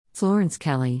Florence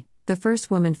Kelley, the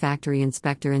first woman factory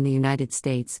inspector in the United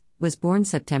States, was born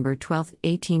September 12,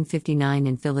 1859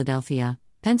 in Philadelphia,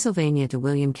 Pennsylvania to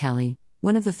William Kelley,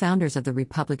 one of the founders of the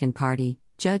Republican Party,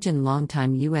 judge and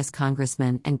longtime U.S.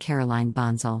 Congressman, and Caroline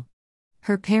Bonsall.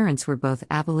 Her parents were both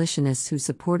abolitionists who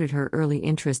supported her early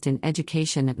interest in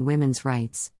education and women's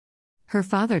rights. Her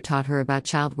father taught her about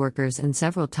child workers and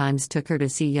several times took her to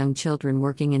see young children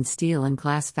working in steel and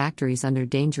glass factories under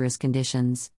dangerous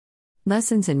conditions.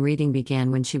 Lessons in reading began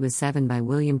when she was 7 by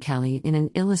William Kelley in an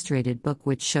illustrated book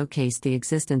which showcased the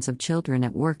existence of children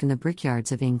at work in the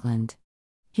brickyards of England.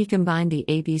 He combined the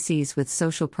ABCs with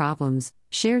social problems,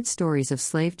 shared stories of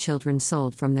slave children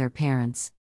sold from their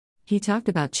parents. He talked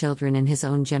about children in his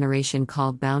own generation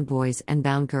called bound boys and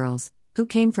bound girls, who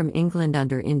came from England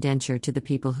under indenture to the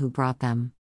people who brought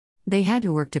them. They had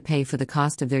to work to pay for the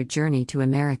cost of their journey to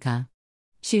America.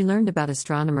 She learned about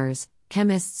astronomers,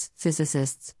 chemists,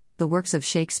 physicists, the works of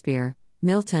Shakespeare,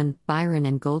 Milton, Byron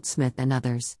and Goldsmith and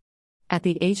others. At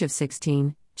the age of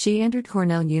 16, she entered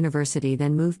Cornell University,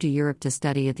 then moved to Europe to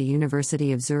study at the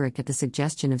University of Zurich at the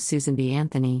suggestion of Susan B.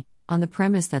 Anthony, on the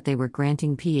premise that they were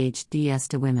granting PhDs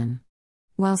to women.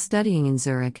 While studying in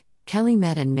Zurich, Kelley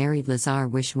met and married Lazar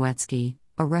Wisniewski,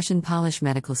 a Russian Polish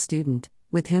medical student,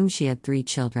 with whom she had 3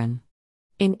 children.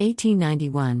 In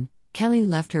 1891, Kelley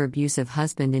left her abusive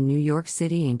husband in New York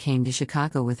City and came to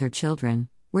Chicago with her children,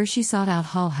 where she sought out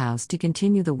Hull House to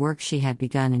continue the work she had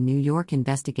begun in New York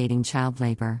investigating child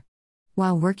labor.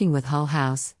 While working with Hull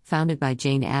House, founded by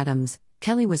Jane Addams,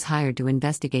 Kelley was hired to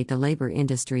investigate the labor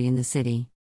industry in the city.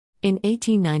 In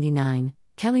 1899,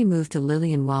 Kelley moved to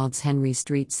Lillian Wald's Henry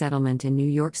Street settlement in New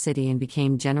York City and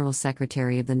became General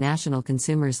Secretary of the National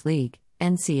Consumers League,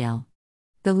 NCL.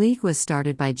 The league was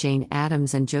started by Jane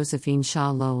Addams and Josephine Shaw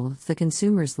Lowell, the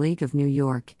Consumers League of New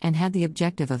York, and had the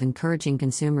objective of encouraging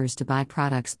consumers to buy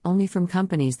products only from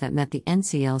companies that met the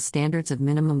NCL standards of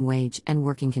minimum wage and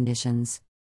working conditions.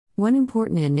 One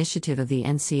important initiative of the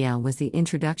NCL was the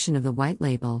introduction of the white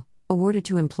label, awarded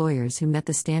to employers who met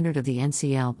the standard of the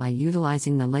NCL by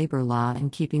utilizing the labor law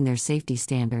and keeping their safety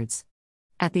standards.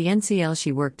 At the NCL,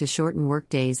 she worked to shorten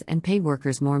workdays and pay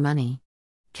workers more money.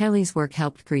 Kelley's work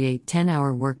helped create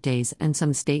 10-hour workdays and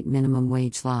some state minimum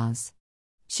wage laws.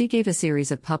 She gave a series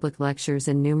of public lectures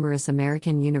in numerous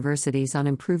American universities on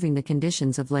improving the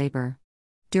conditions of labor.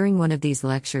 During one of these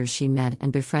lectures, she met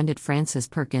and befriended Frances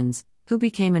Perkins, who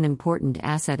became an important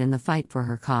asset in the fight for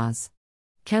her cause.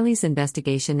 Kelley's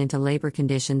investigation into labor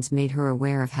conditions made her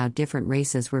aware of how different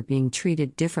races were being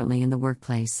treated differently in the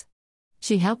workplace.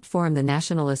 She helped form the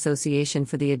National Association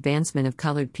for the Advancement of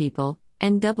Colored People,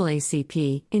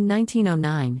 NAACP, in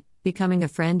 1909, becoming a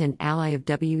friend and ally of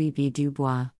W.E.B. Du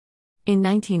Bois. In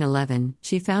 1911,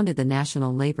 she founded the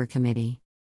National Labor Committee.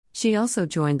 She also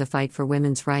joined the fight for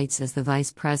women's rights as the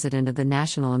vice president of the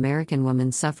National American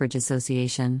Woman Suffrage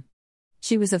Association.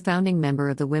 She was a founding member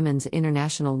of the Women's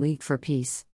International League for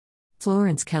Peace.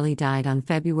 Florence Kelley died on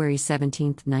February 17,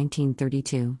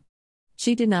 1932.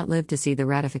 She did not live to see the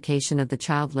ratification of the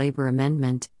Child Labor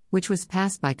Amendment, which was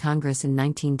passed by Congress in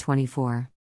 1924.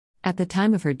 At the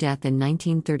time of her death in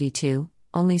 1932,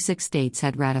 only 6 states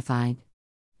had ratified.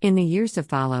 In the years to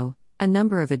follow, a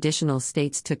number of additional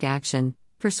states took action,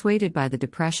 persuaded by the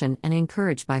Depression and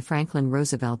encouraged by Franklin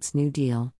Roosevelt's New Deal.